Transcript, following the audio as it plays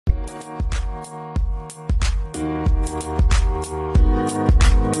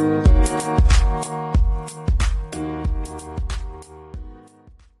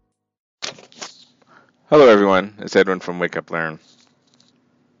Hello, everyone. It's Edwin from Wake Up Learn.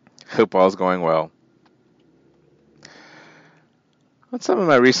 Hope all's going well. On some of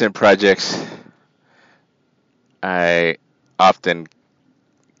my recent projects, I often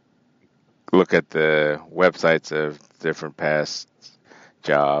look at the websites of different past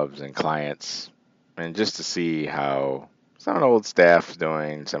jobs and clients, and just to see how some of the old staff's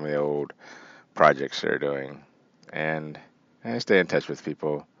doing, some of the old projects they're doing, and I stay in touch with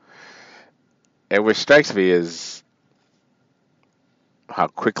people. And what strikes me is how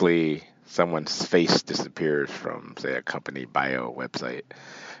quickly someone's face disappears from, say, a company bio website.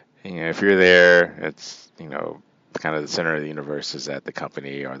 If you're there, it's, kind of the center of the universe is at the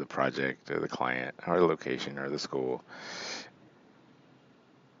company or the project or the client or the location or the school.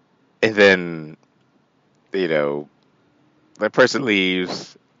 And then, you know, that person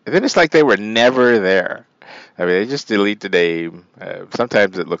leaves, and then it's like they were never there. I mean, they just delete the name.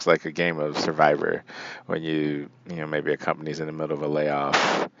 Sometimes it looks like a game of Survivor when maybe a company's in the middle of a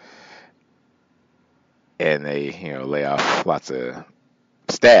layoff and they, lay off lots of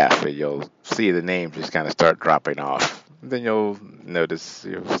staff, and you'll see the names just kind of start dropping off. Then you'll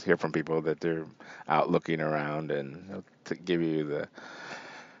hear from people that they're out looking around, and they'll give you the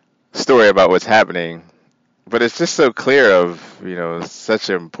story about what's happening. But it's just so clear of, such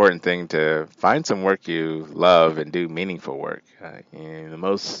an important thing to find some work you love and do meaningful work. The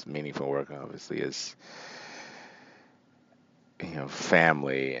most meaningful work, obviously, is,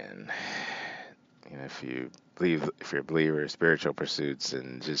 family and, if you're a believer, spiritual pursuits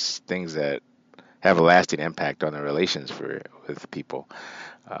and just things that have a lasting impact on the relations with people.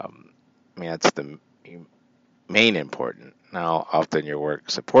 That's the main important. Now, often your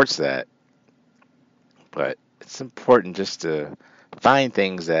work supports that, but it's important just to find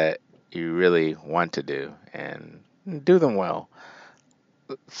things that you really want to do and do them well.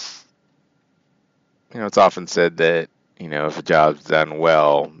 It's often said that, if a job's done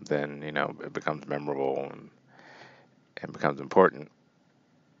well, then, it becomes memorable and becomes important.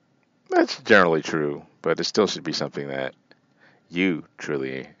 That's generally true, but it still should be something that you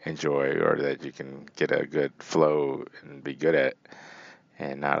truly enjoy or that you can get a good flow and be good at,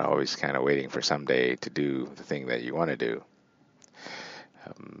 and not always kind of waiting for someday to do the thing that you want to do.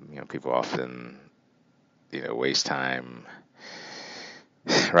 People often, waste time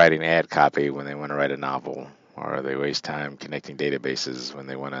writing ad copy when they want to write a novel, or they waste time connecting databases when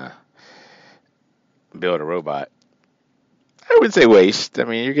they want to build a robot. I wouldn't say waste. I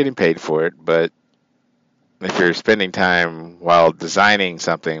mean, you're getting paid for it, but if you're spending time while designing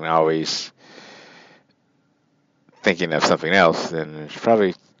something, always thinking of something else, then it's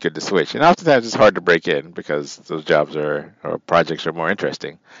probably good to switch. And oftentimes it's hard to break in because those jobs or projects are more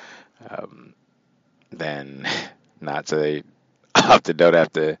interesting than not. So they often don't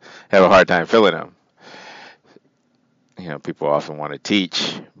have to have a hard time filling them. People often want to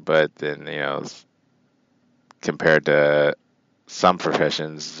teach, but then, compared to some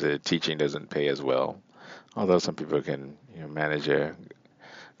professions, teaching doesn't pay as well. Although some people can manage a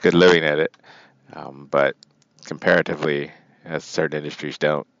good living at it, but comparatively, certain industries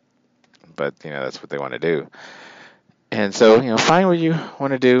don't. But that's what they want to do, and so find what you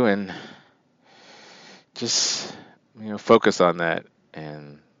want to do and just focus on that,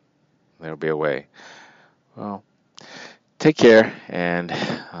 and there'll be a way. Well, take care, and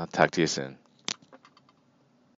I'll talk to you soon.